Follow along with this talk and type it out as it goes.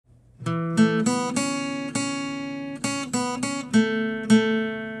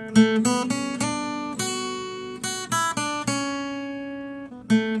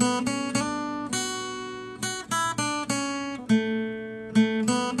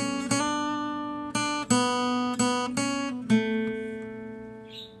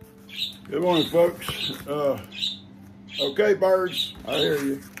morning, folks. Okay, birds, I hear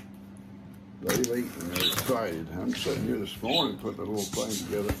you. They've eaten, they're excited. I'm sitting here this morning putting a little thing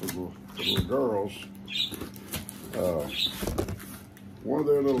together for the little girls. One of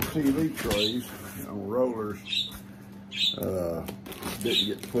their little TV trays on rollers didn't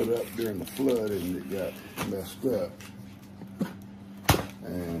get put up during the flood and it got messed up.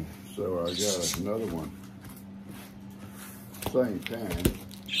 And so I got another one same time,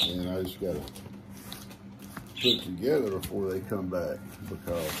 and I just got to put it together before they come back,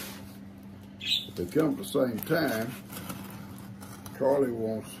 because if they come at the same time, Carly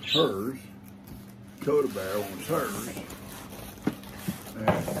wants hers, Coda Bear wants hers, and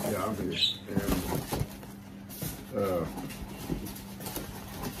yeah, I'm here. And I'll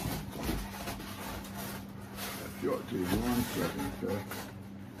show it to you in 1 second, okay?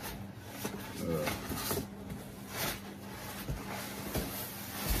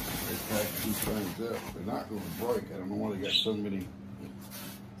 They pack these things up. They're not going to break. I don't know why they got so many,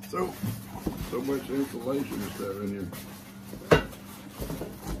 so much insulation and stuff in here.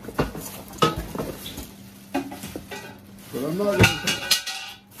 But I'm not gonna,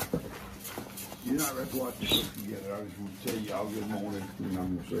 you're not going to watch this look together. I just want to tell y'all good morning, and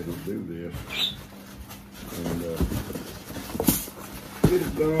I'm going to say who'll do this. And get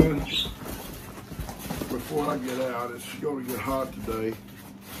it done before I get out. It's going to get hot today.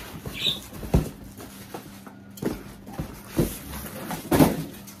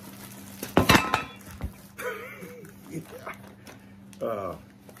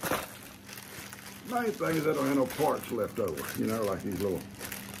 Main thing is I don't have no parts left over, you know, like these little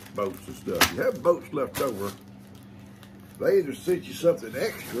boats and stuff. You have boats left over, they either sent you something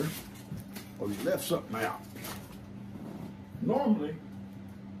extra or you left something out. Normally,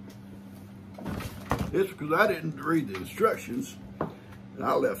 it's because I didn't read the instructions and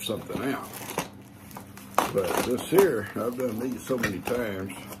I left something out. But this here, I've done these so many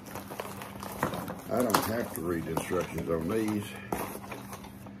times, I don't have to read the instructions on these.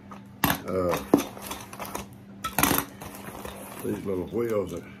 These little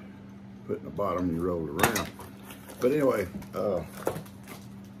wheels that put in the bottom, you roll it around. But anyway, right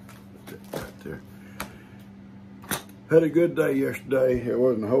there. Had a good day yesterday. There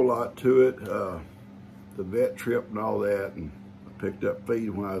wasn't a whole lot to it. The vet trip and all that, and I picked up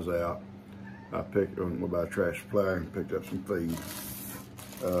feed when I was out. I picked on by Trash Supply and picked up some feed.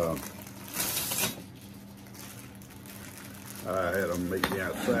 I had them meet me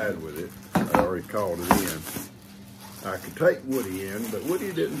outside with it. I already called it in. I could take Woody in, but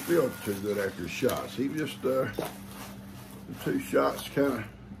Woody didn't feel too good after his shots. He just, the 2 shots kind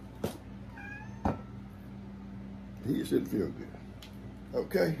of, he just didn't feel good.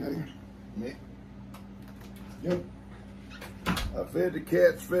 Okay, hang on. Yep. I fed the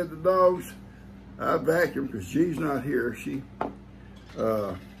cats, fed the dogs. I vacuumed because she's not here. She's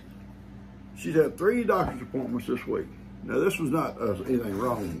had 3 doctor's appointments this week. Now, this was not anything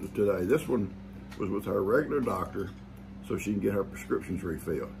wrong today. This one was with her regular doctor so she can get her prescriptions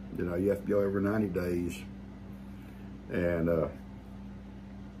refilled. You know, you have to go every 90 days. And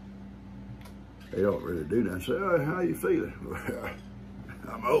they don't really do that. Say, oh, how you feeling?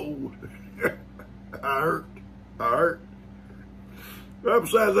 I'm old. I hurt. But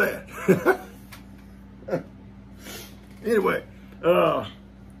besides that. Anyway,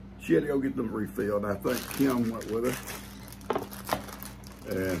 she had to go get them refilled. I think Kim went with her.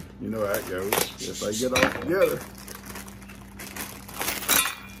 And you know how it goes. If they get all together,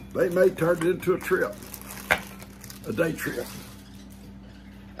 they may turn it into a trip, a day trip.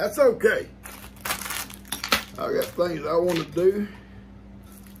 That's okay. I got things I want to do.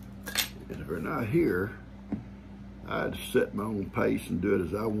 And if they're not here, I just set my own pace and do it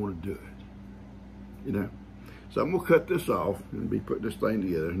as I want to do it. You know? So I'm going to cut this off and be putting this thing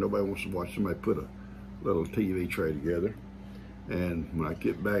together. Nobody wants to watch somebody put a little TV tray together. And when I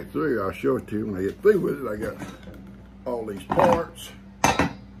get back through, I'll show it to you. When I get through with it, I got all these parts.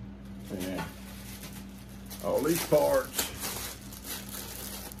 And all these parts.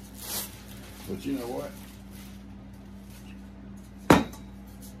 But you know what?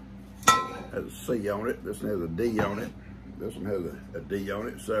 It has a C on it. This one has a D on it. This one has a D on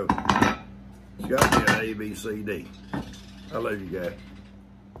it. So it's got to be an A, B, C, D. I love you guys.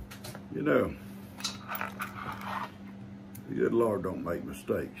 You know, the good Lord don't make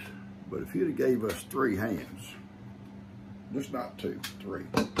mistakes. But if you'd have gave us 3 hands, just not 2, 3.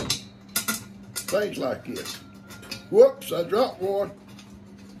 Things like this. Whoops, I dropped one.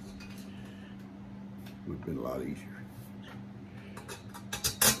 Would have been a lot easier.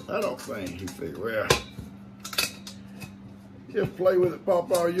 I don't think he figured, well, just play with it,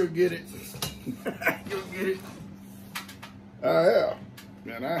 Papa, you'll get it. You'll get it. I have.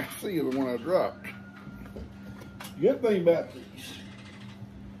 And I see the one I dropped. Good thing about these,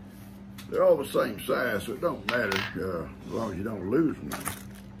 they're all the same size, so it don't matter as long as you don't lose them.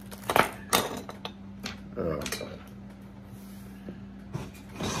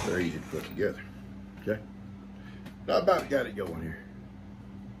 They're easy to put together. Okay? I about got it going here.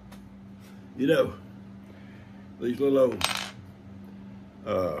 You know, these little old,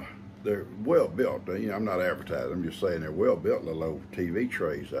 they're well built. You know, I'm not advertising. I'm just saying they're well built little old TV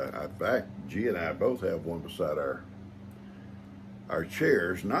trays. In fact, G and I both have one beside our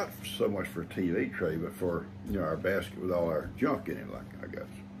chairs. Not so much for a TV tray, but for, you know, our basket with all our junk in it. Like I got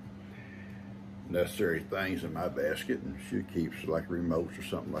necessary things in my basket, and she keeps like remotes or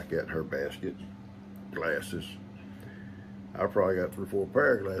something like that in her basket. Glasses. I probably got 3 or 4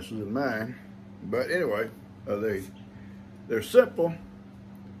 pair of glasses in mine. But anyway, they're simple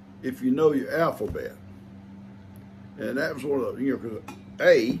if you know your alphabet. And that was one of the, you know, because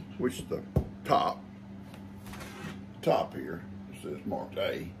A, which is the top here, it says marked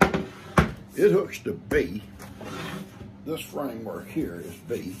A, it hooks to B. This framework here is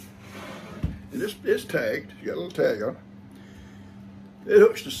B. And this is tagged, you got a little tag on it. It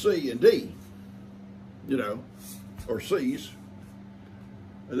hooks to C and D, you know, or C's.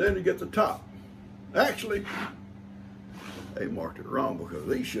 And then you get the top. Actually, they marked it wrong because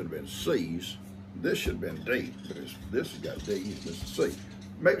these should have been C's. This should have been D. This has got D, this is C.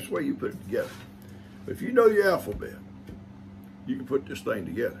 Maybe it's the way you put it together. But if you know your alphabet, you can put this thing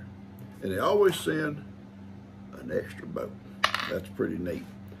together. And they always send an extra boat. That's pretty neat.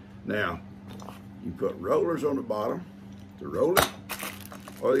 Now, you put rollers on the bottom to roll it.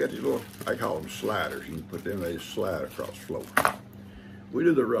 Or they got these little, I call them sliders. You can put them, they just slide across the floor. We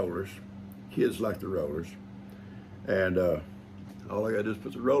do the rollers. Kids like the rollers. And all I got to do is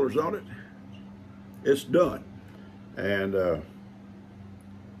put the rollers on it. It's done. And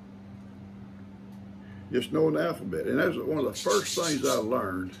just knowing the alphabet. And that's one of the first things I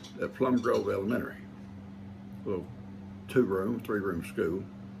learned at Plum Grove Elementary. A little 2-room, 3-room school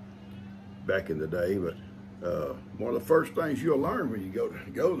back in the day. But one of the first things you'll learn when you go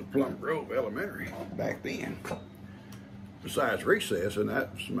to Plum Grove Elementary back then, besides recess, and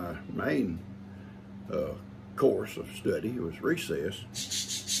that's my main course of study, it was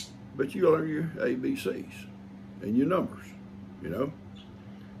recess, but you learn your ABCs and your numbers, you know.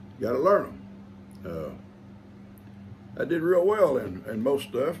 You got to learn them. I did real well in most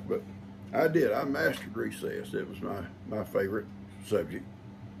stuff, but I mastered recess. It was my favorite subject.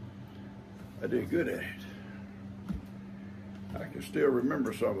 I did good at it. I can still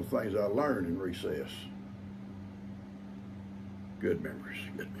remember some of the things I learned in recess. Good memories,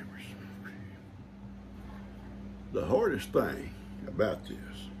 good memories. The hardest thing about this,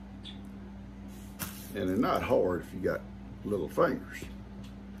 and they're not hard if you got little fingers,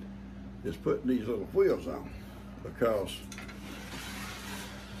 is putting these little wheels on, because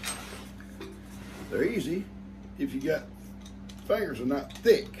they're easy if you got fingers that are not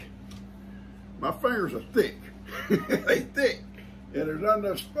thick. My fingers are thick. They thick, and there's not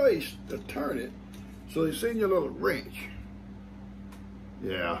enough space to turn it, so they send you a little wrench.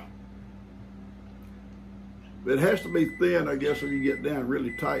 Yeah. It has to be thin, I guess, if you get down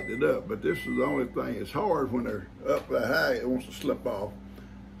really tighten it up. But this is the only thing. It's hard when they're up that high, it wants to slip off.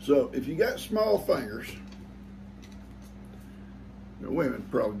 So if you got small fingers, you know, women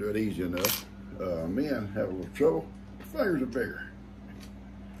probably do it easy enough. Men have a little trouble. Fingers are bigger.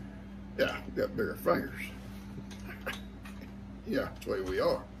 Yeah, we got bigger fingers. Yeah, that's the way we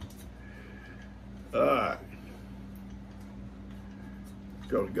are. All right.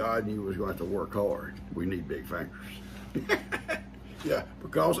 Because God knew we was going to have to work hard. We need big fingers. Yeah,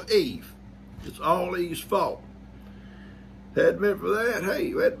 because of Eve. It's all Eve's fault. Hadn't been for that, hey,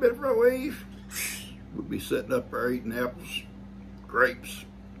 hadn't been for Eve, we'd be sitting up there eating apples, grapes,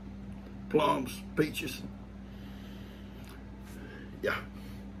 plums, peaches. Yeah,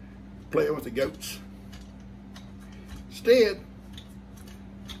 playing with the goats. Instead,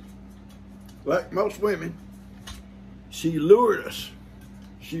 like most women, she lured us.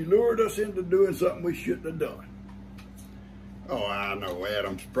 She lured us into doing something we shouldn't have done. Oh, I know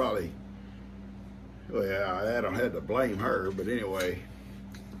Adam's probably, well, Adam had to blame her, but anyway,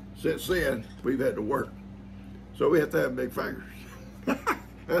 since then, we've had to work. So we have to have big fingers.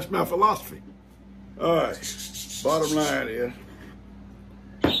 That's my philosophy. All right, bottom line is,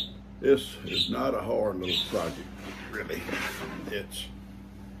 this is not a hard little project, really. It's,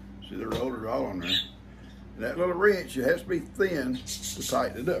 see the rollers all on there. And that little wrench, it has to be thin to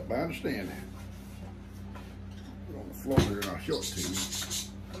tighten it up. I understand that. Put it on the floor here and I'll show it to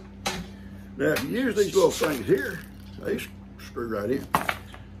you. Now, if you use these little things here, they screw right in.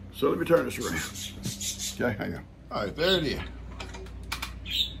 So let me turn this around. Okay, hang on. All right, there it is.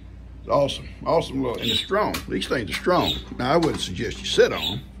 It's awesome, awesome look, and it's strong. These things are strong. Now, I wouldn't suggest you sit on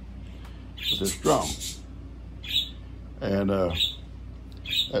them, but they're strong. And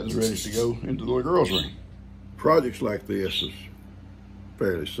that's ready to go into the little girl's room. Projects like this is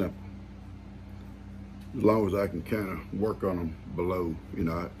fairly simple. As long as I can kind of work on them below, you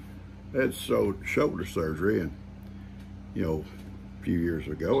know. I had shoulder surgery, and you know, a few years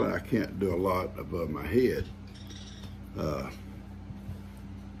ago, and I can't do a lot above my head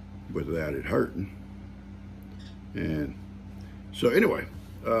without it hurting. And so anyway,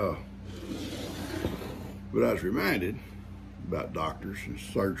 but I was reminded about doctors and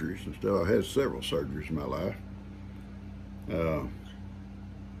surgeries and stuff. I had several surgeries in my life.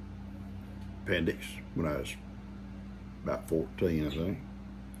 Appendix when I was about 14, I think.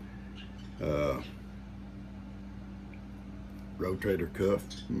 Rotator cuff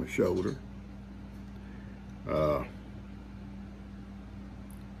in my shoulder. A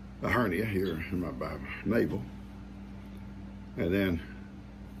hernia here in my navel. And then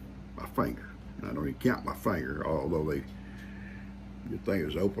my finger. And I don't even count my finger, although you'd think it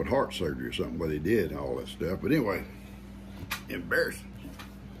was open heart surgery or something, but they did all that stuff. But anyway, embarrassing.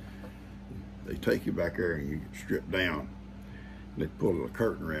 They take you back there and you get stripped down. They pull a little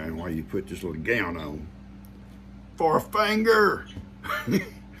curtain around while you put this little gown on for a finger.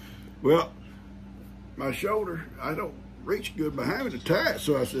 Well, my shoulder, I don't reach good behind it to tie it.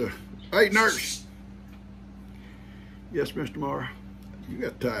 So I said, "Hey, nurse." "Yes, Mr. Morrow, you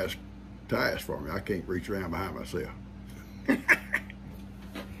got to tie us for me. I can't reach around behind myself." It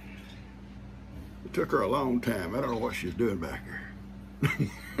took her a long time. I don't know what she was doing back there.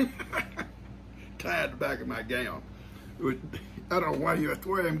 Tied the back of my gown. I don't know why you have to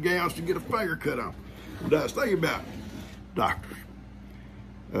wear them gowns to get a finger cut on. But I was thinking about doctors.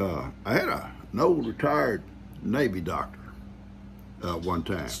 I had an old retired Navy doctor one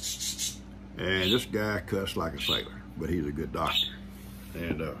time. And this guy cussed like a sailor, but he's a good doctor.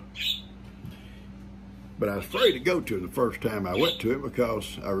 And but I was afraid to go to him the first time I went to him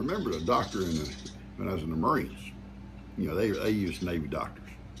because I remembered a doctor when I was in the Marines. You know, they used Navy doctors.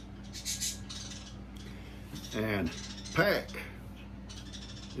 And pack,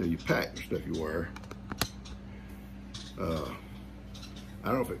 you know, you pack the stuff you wear. I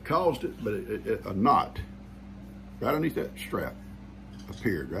don't know if it caused it, but a knot right underneath that strap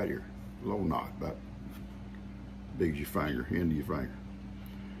appeared right here. A little knot about as big as your finger, end of your finger.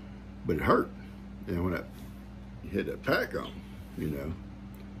 But it hurt. And when you had that pack on, you know,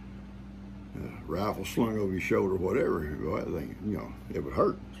 rifle slung over your shoulder, whatever, well, that thing, you know, it would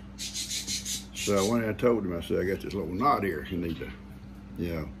hurt. So I went in and told him, I said, "I got this little knot here. You need to,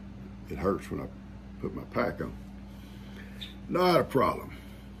 you know, it hurts when I put my pack on." "Not a problem."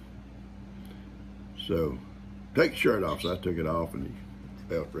 So take your shirt off. So I took it off, and he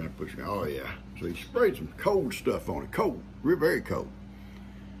felt around and pushed me. Oh yeah. So he sprayed some cold stuff on it, cold, very cold,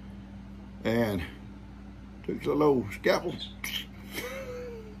 and took a little scalpel.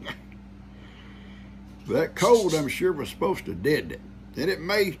 That cold, I'm sure, was supposed to deaden it, and it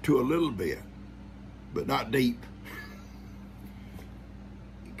may to a little bit, but not deep.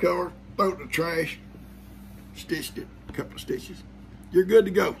 Cover, throw it in the trash, stitched it, a couple of stitches. You're good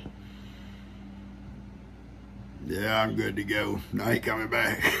to go. Yeah, I'm good to go. I ain't coming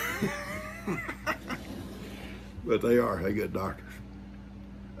back. But they're good doctors.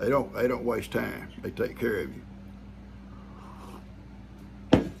 They don't waste time. They take care of you.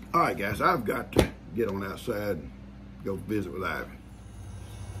 All right, guys, I've got to get on outside and go visit with Ivy.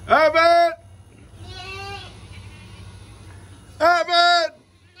 Ivy! Ivy!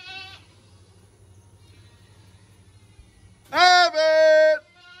 Ivy!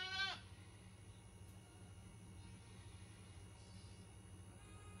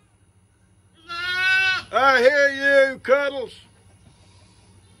 I hear you, Cuddles.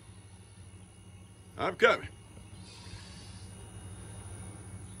 I'm coming.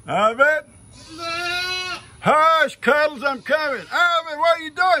 Ivy? Hush, Cuddles, I'm coming. Ivy, what are you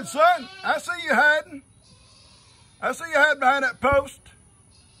doing, son? I see you hiding. I see you hiding behind that post.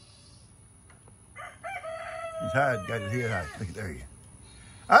 He's hiding, got his head high. Look at there you.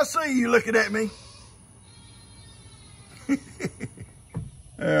 I see you looking at me.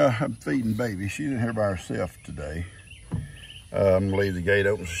 I'm feeding baby. She's in here by herself today. I'm gonna leave the gate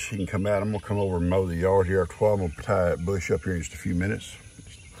open so she can come out. I'm gonna come over and mow the yard here after a while. I'm gonna tie that bush up here in just a few minutes.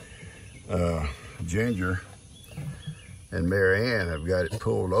 Ginger and Mary Ann have got it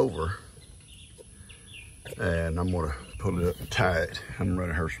pulled over And I'm gonna pull it up and tie it. I'm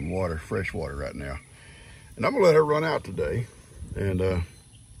running her some water, fresh water right now. And I'm gonna let her run out today. And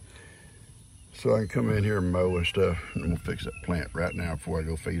so I can come in here and mow and stuff. And I'm gonna fix that plant right now before I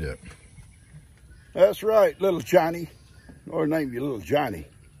go feed up. That's right, little Johnny. Or name you little Johnny.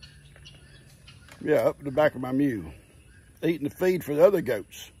 Yeah, up in the back of my mule. Eating the feed for the other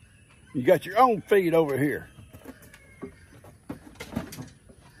goats. You got your own feed over here.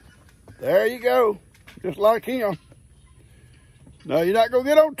 There you go. Just like him. No, you're not going to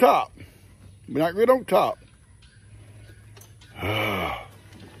get on top. You're not going to get on top.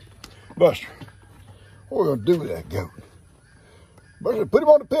 Buster, what are we going to do with that goat? Buster, put him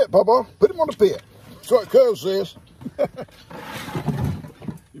on the pit, Papa. Put him on the pit. That's what Cuz says.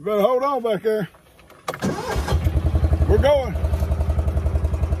 You better hold on back there. We're going.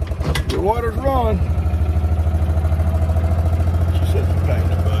 The water's running. She says it's a pain in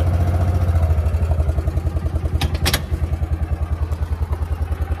the butt.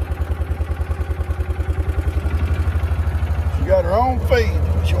 She got her own feed.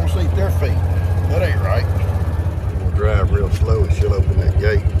 She wants to eat their feed. That ain't right. We'll drive real slow and she'll open that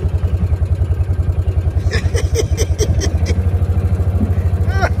gate.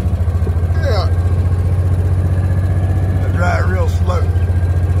 Yeah. I drive real slow.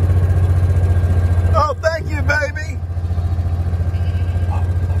 Oh, thank you, baby.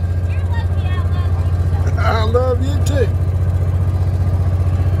 You're lucky I I love love you. you too.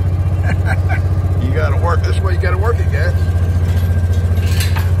 You gotta work this way, you gotta work it, guys.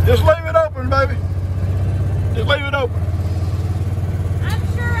 Just leave it open, baby. Just leave it open. I'm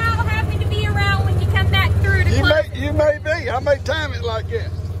sure I'll happen to be around when you come back through to close. You may be. I may time it like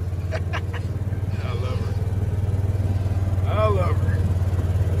that. I love her. I love her.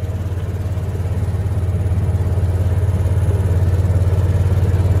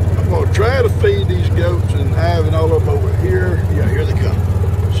 I'm gonna try to feed these goats and having all of them over here. Yeah, here they come.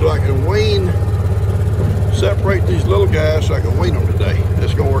 So I can wean, separate these little guys so I can wean them today.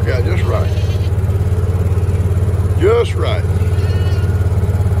 That's gonna work out just right. Just right.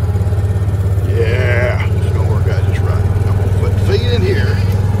 Yeah, it's gonna work out just right. I'm gonna put feed in here.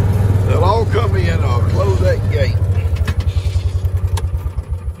 They'll all come in. I'll close that gate.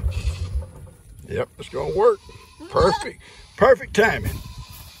 Yep, it's gonna work. Perfect, perfect timing.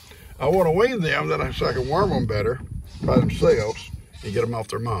 I want to wean them so I can worm them better by themselves and get them off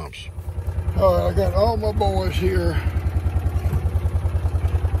their moms. All right, I got all my boys here.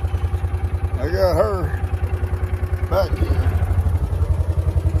 I got her back here.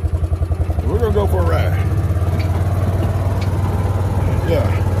 We're gonna go for a ride. Yeah.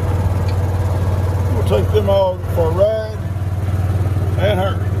 We'll take them all for a ride and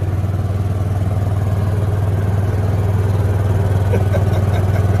her.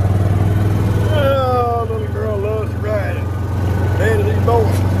 Oh, little girl loves riding. Daddy, these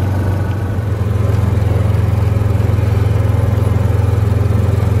boys.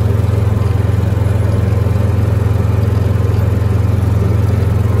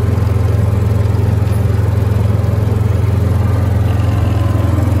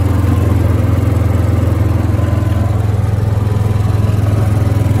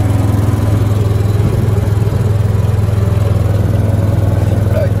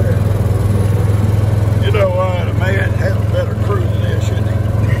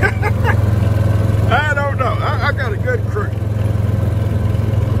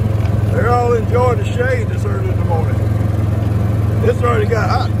 Enjoy the shade this early in the morning. It's already got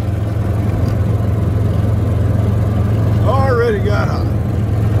hot. Already got hot.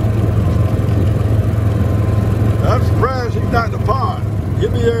 I'm surprised he's not in the pond.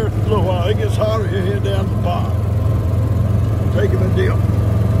 He'll be there for a little while. It gets hotter, he'll head down to the pond. Taking a dip.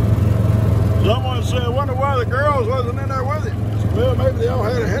 Someone said, I wonder why the girls wasn't in there with him. I said, well, maybe they all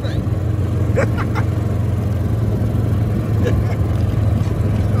had a headache.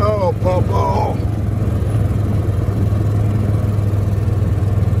 Oh, Papa.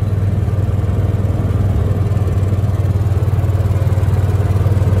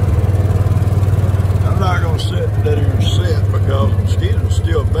 I'm not going to sit there and sit because the mosquitoes are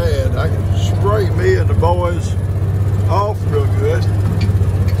still bad. I can spray me and the boys off real good.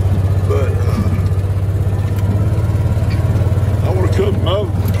 But I want to come mow.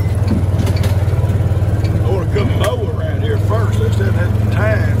 I want to come mow around here first. They said at the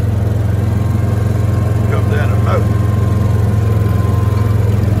time.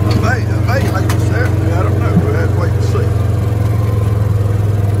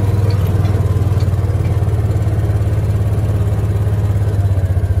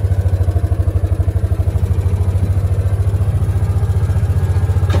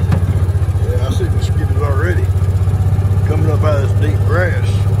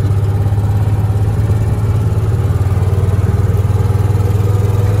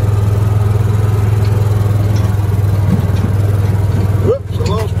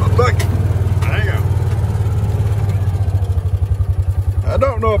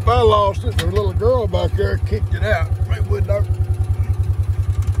 lost it. There's a little girl back there kicked it out. Maybe we don't.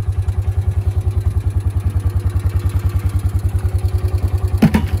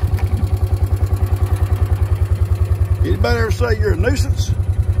 Anybody ever say you're a nuisance?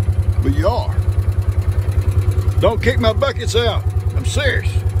 But you are. Don't kick my buckets out. I'm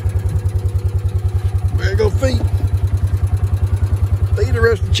serious. We're gonna go feed the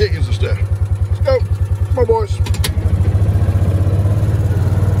rest of the chickens and stuff. Let's go. Come on, boys.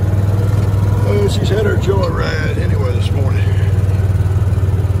 Oh, she's had her joyride anyway this morning.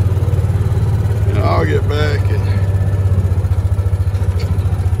 And I'll get back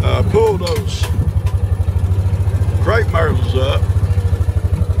and pull those crepe myrtles up.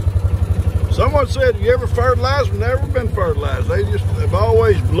 Someone said, you ever fertilize them? Never been fertilized. They've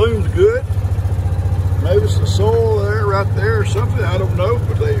always bloomed good. Maybe it's the soil there, right there or something. I don't know,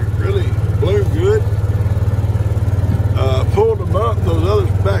 but they really bloom good. Pulled them up, those others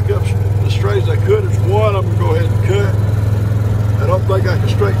back up as straight as I could. There's one I'm gonna go ahead and cut. I don't think I can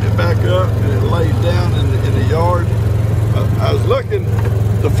straighten it back up, and it lays down in the yard. I was looking,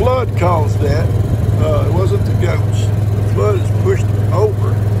 the flood caused that. It wasn't the goats. The flood has pushed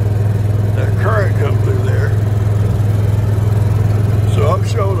over. That current come through there. So I'm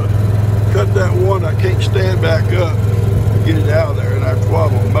sure to cut that one. I can't stand back up and get it out of there, and after a while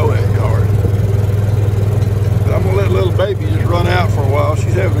I'm gonna mow that yard. But I'm gonna let little baby just run out for a while.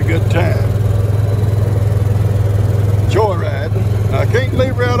 She's having a good time. Joyriding. I can't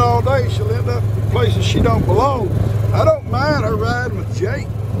leave her out all day. She'll end up in places she don't belong. I don't mind her riding with Jake.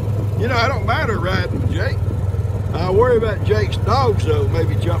 You know, I don't mind her riding with Jake. I worry about Jake's dogs, though,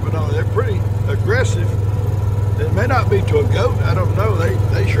 maybe jumping on. They're pretty aggressive. It may not be to a goat. I don't know.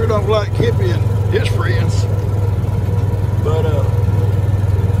 They sure don't like Hippie and his friends. But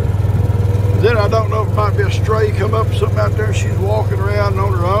then I don't know if it might be a stray come up or something out there. She's walking around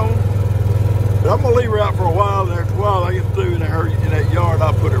on her own. But I'm going to leave her out for a while. And after a while I get through in that yard,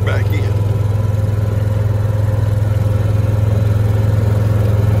 I'll put her back in.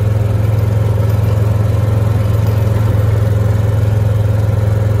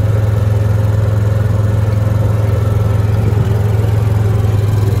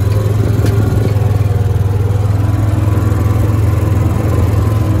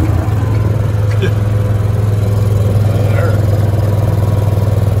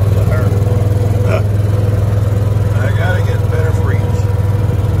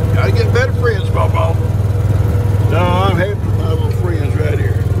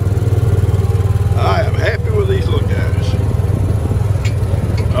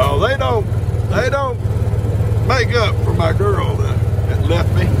 They don't make up for my girl that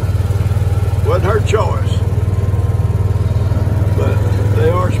left me. Wasn't her choice. But they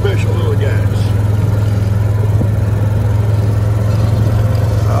are special little guys.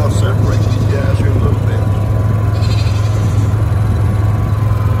 I'll separate these guys here a little bit.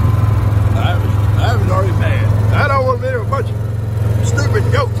 I was already mad. I don't want to be a bunch of stupid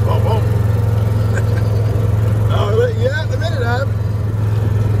goats, Bobo. I'll let you out in a minute, Ivan.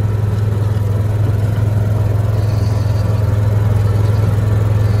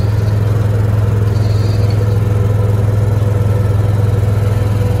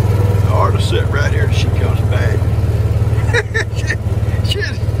 Sit right here till she comes back.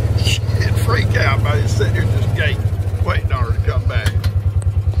 she'd freak out by just sitting here at this gate waiting on her to come back.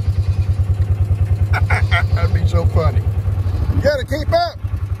 That'd be so funny. You gotta keep up.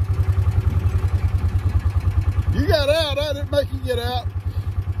 You got out. I didn't make you get out.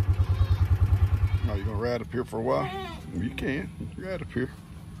 Oh, you gonna ride up here for a while? You can. Ride up here.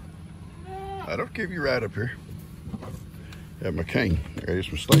 I don't give you ride up here. Have my cane. There's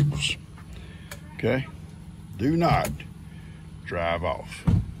some staples. Okay, do not drive off.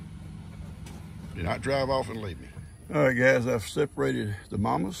 Do not drive off and leave me. All right, guys, I've separated the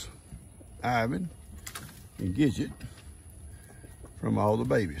mamas, Ivan and Gidget, from all the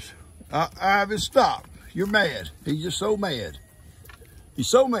babies. Ivan, stop. You're mad. He's just so mad. He's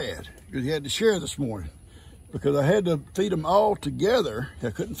so mad because he had to share this morning because I had to feed them all together. I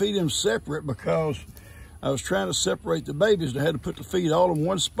couldn't feed them separate because I was trying to separate the babies. I had to put the feed all in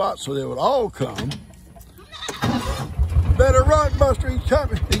one spot so they would all come. Better run, Buster. He's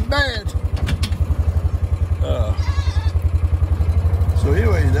coming. He's mad. So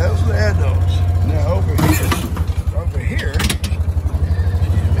anyway, that was the adults. Now over here,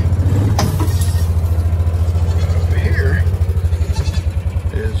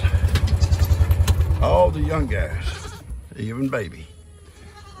 is all the young guys, even baby.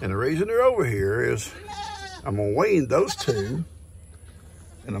 And the reason they're over here is I'm gonna wean those two,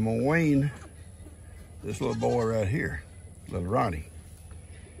 and I'm gonna wean this little boy right here, little Ronnie.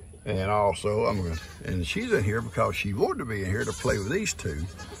 And also, and she's in here because she wanted to be in here to play with these two.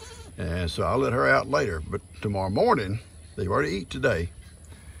 And so I'll let her out later. But tomorrow morning, they've already eaten today.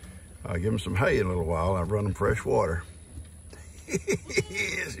 I'll give them some hay in a little while. I'll run them fresh water.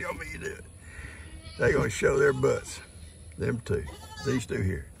 Yes, y'all me do it. They're gonna show their butts. Them two, these two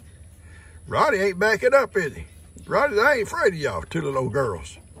here. Roddy ain't backing up, is he? Roddy, I ain't afraid of y'all, two little old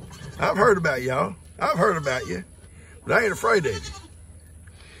girls. I've heard about y'all. I've heard about you, but I ain't afraid of you.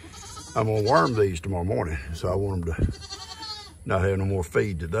 I'm gonna worm these tomorrow morning, so I want them to not have no more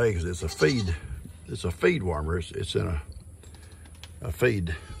feed today because it's a feed. It's a feed wormer. It's in a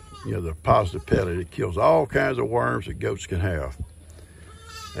feed. You know, the positive pellet. It kills all kinds of worms that goats can have,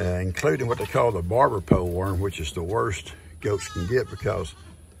 including what they call the barber pole worm, which is the worst goats can get because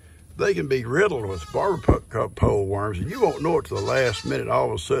they can be riddled with barber pole worms, and you won't know it till the last minute. All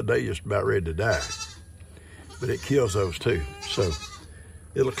of a sudden, they just about ready to die. But it kills those too. So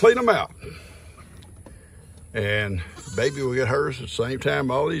it'll clean them out. And baby will get hers at the same time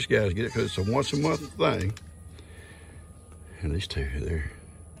all these guys get it because it's a once a month thing. And these two,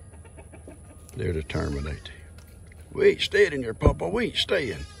 they're determined. We ain't staying in here, Papa. We ain't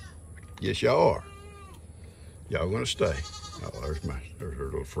staying. Yes, y'all are. Y'all gonna stay. Oh, there's her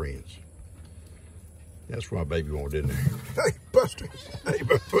little friends. That's why baby wanted in there. Hey, Buster. Hey,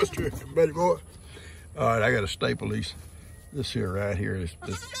 Buster, buddy boy. All right, I got to staple this here right here, this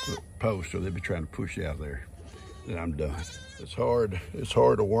post, so they'll be trying to push out there. Then I'm done. It's hard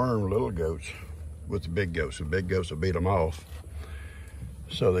to worm little goats with the big goats. The big goats will beat them off.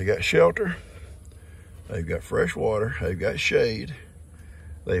 So they got shelter, they've got fresh water, they've got shade,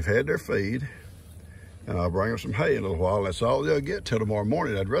 they've had their feed, and I'll bring them some hay in a little while. That's all they'll get till tomorrow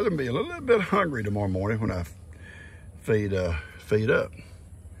morning. I'd rather be a little bit hungry tomorrow morning when I feed up.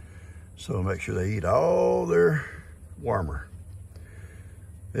 So I'll make sure they eat all their wormer.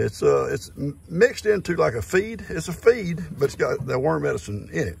 It's mixed into like a feed. It's a feed, but it's got the worm medicine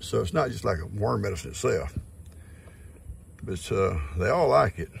in it. So it's not just like a worm medicine itself. But they all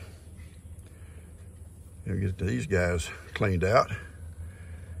like it. You'll get these guys cleaned out.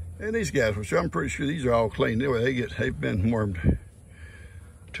 And these guys, which I'm pretty sure these are all cleaned anyway, they've been wormed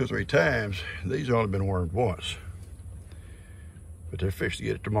 2 or 3 times. These have only been wormed once. But they're fixed to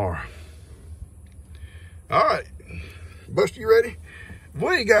get it tomorrow. All right, Buster, you ready?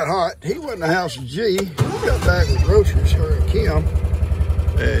 When he got hot, he went in the house with G. He got back with groceries, her and Kim,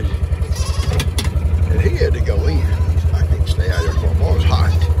 and he had to go in. I can't stay out there for more. It's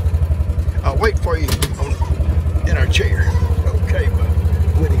hot. I'll wait for you in our chair. Okay, but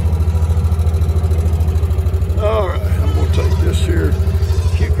Woody. All right, I'm gonna take this here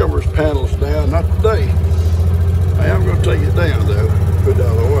cucumbers panels down. Not today. I am gonna take it down though. Put it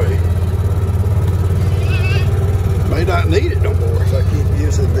out of the way. May not need it no more if I keep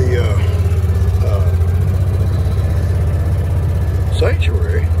using the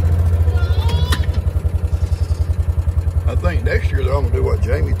sanctuary. I think next year though I'm gonna do what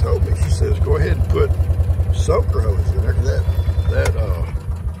Jamie told me. She says go ahead and put soaker hose in there because that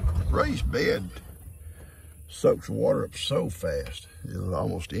raised bed soaks water up so fast. It'll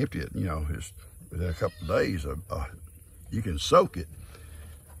almost empty it, you know, just within a couple of days. You can soak it.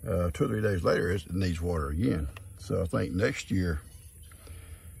 2 or 3 days later it needs water again. So I think next year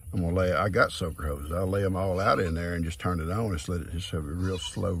I'm gonna I got soaker hoses. I'll lay them all out in there and just turn it on and just let it just have a real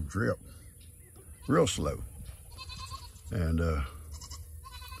slow drip. Real slow. And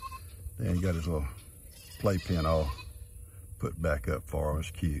then he got his little playpen all put back up for him.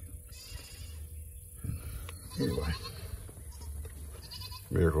 It's cute. Anyway,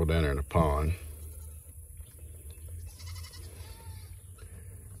 Miracle down there in the pond.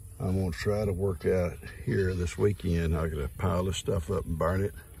 I'm gonna try to work out here this weekend. I'm gonna pile this stuff up and burn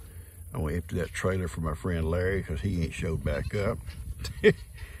it. I'm gonna empty that trailer for my friend Larry because he ain't showed back up.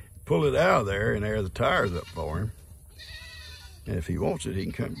 Pull it out of there and air the tires up for him. And if he wants it, he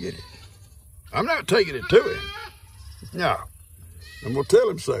can come get it. I'm not taking it to him. No, I'm gonna tell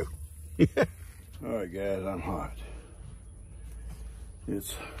him so. All right, guys, I'm hot.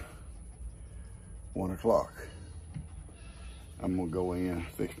 It's 1 o'clock. I'm gonna go in,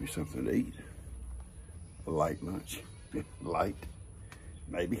 fix me something to eat. A light lunch, light,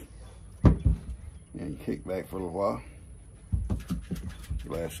 maybe. And kick back for a little while.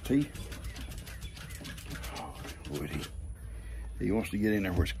 Glass of tea. Oh, Woody. He wants to get in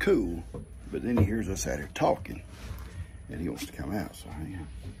there where it's cool, but then he hears us out here talking, and he wants to come out, so I am.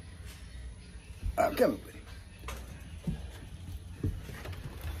 I'm coming, Woody.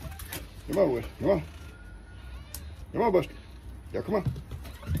 Come on, Woody, come on. Come on, Buster. Yeah, come on.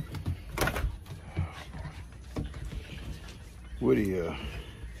 Woody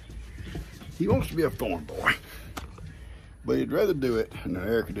He wants to be a farm boy, but he'd rather do it in an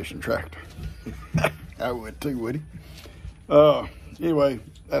air-conditioned tractor. I would too, would he? Anyway,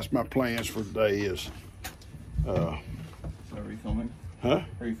 that's my plans for today is... Are you filming? Huh?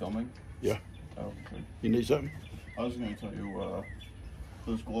 Are you filming? Yeah. Oh, okay. You need something? I was going to tell you,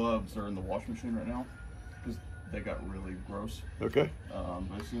 those gloves are in the washing machine right now because they got really gross. Okay.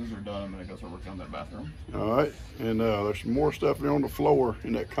 But as soon as they're done, I'm going to go start working on that bathroom. All right. And there's some more stuff there on the floor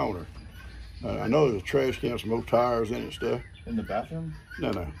in that corner. I know there's a trash can, some old tires in it and stuff. In the bathroom?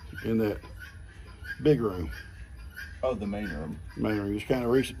 No. In that big room. Oh, the main room. Main room. Just kind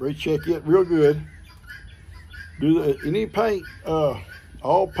of recheck it real good. Do the any paint,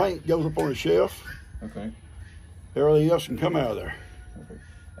 all paint goes up on the shelf. Okay. Everything else can come out of there. Okay.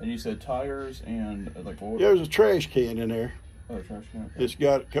 And you said tires and like what? Yeah, there's a trash can in there. Oh, trash can. Okay. It's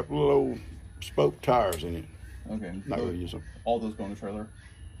got a couple of little spoke tires in it. Okay. Not gonna use them. All those go in the trailer?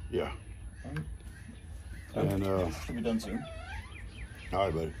 Yeah. All right. And should be done soon. all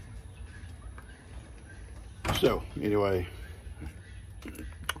right, buddy. So anyway,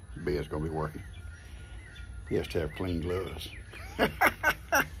 Ben's gonna be working. He has to have clean gloves.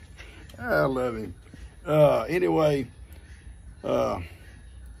 I love him. Anyway,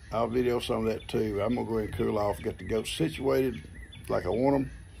 I'll video some of that too. I'm gonna go ahead and cool off, get the goats situated like I want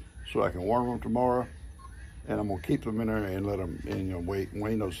them, so I can worm them tomorrow. And I'm gonna keep them in there and let them, and you know,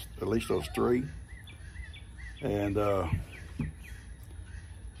 weigh those, at least those 3. And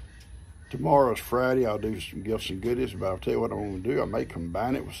tomorrow's Friday. I'll do give some goodies, but I'll tell you what I'm gonna do. I may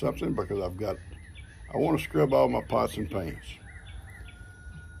combine it with something because I want to scrub all my pots and pans.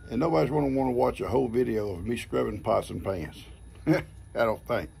 And nobody's going to want to watch a whole video of me scrubbing pots and pans. I don't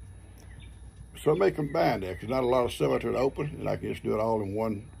think. So I may combine that because not a lot of stuff out there to open, and I can just do it all in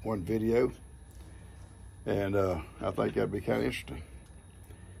one video. And I think that'd be kind of interesting.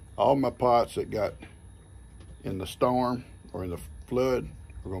 All my pots that got in the storm or in the flood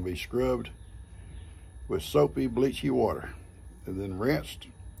are going to be scrubbed with soapy, bleachy water, and then rinsed,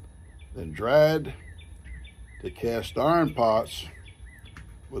 then dried. The cast iron pots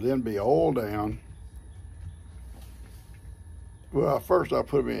will then be oiled down. Well, first I'll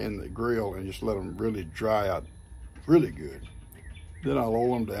put them in the grill and just let them really dry out really good. Then I'll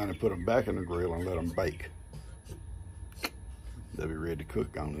oil them down and put them back in the grill and let them bake. They'll be ready to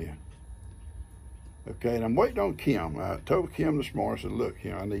cook on there. Okay, and I'm waiting on Kim. I told Kim this morning, I said, look,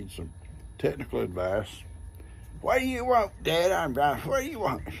 Kim, I need some technical advice. What do you want, Dad? What do you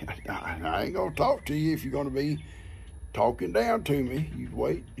want? I ain't gonna talk to you if you're gonna be talking down to me. You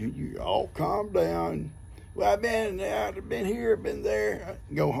wait, you all calm down. Well, I've been here, been there.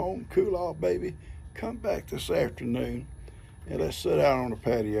 Go home, cool off, baby. Come back this afternoon, and let's sit out on the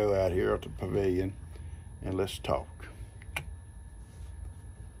patio out here at the pavilion, and let's talk.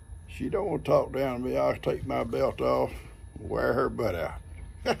 She don't want to talk down to me. I'll take my belt off, wear her butt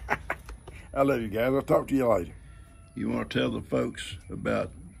out. I love you guys. I'll talk to you later. You want to tell the folks about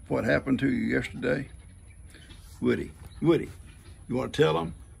what happened to you yesterday? Woody, you want to tell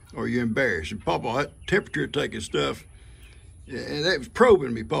them? Or are you embarrassed? And Papa, that temperature taking stuff, and that was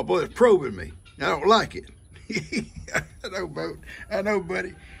probing me, Papa. That's probing me. I don't like it. I know,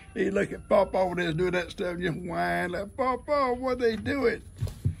 buddy. He look at Papa when they're doing that stuff and just whine like, Papa, what they doing?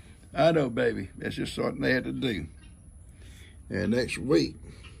 I know, baby. That's just something they had to do. And next week,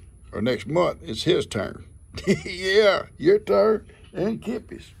 or next month, it's his turn. Yeah, your turn and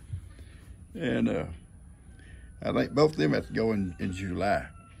Kippy's. And I think both of them have to go in July.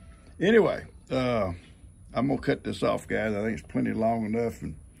 Anyway, I'm going to cut this off, guys. I think it's plenty long enough.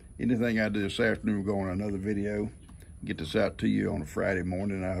 And anything I do this afternoon will go on another video. Get this out to you on a Friday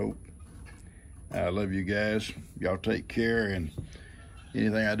morning, I hope. I love you guys. Y'all take care. And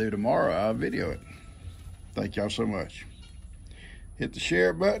anything I do tomorrow, I'll video it. Thank y'all so much. Hit the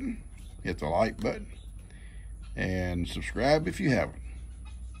share button. Hit the like button. And subscribe if you haven't.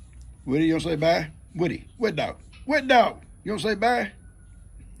 Woody, you want to say bye? Woody, wet dog. You want to say bye?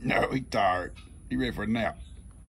 No, he's tired. He ready for a nap.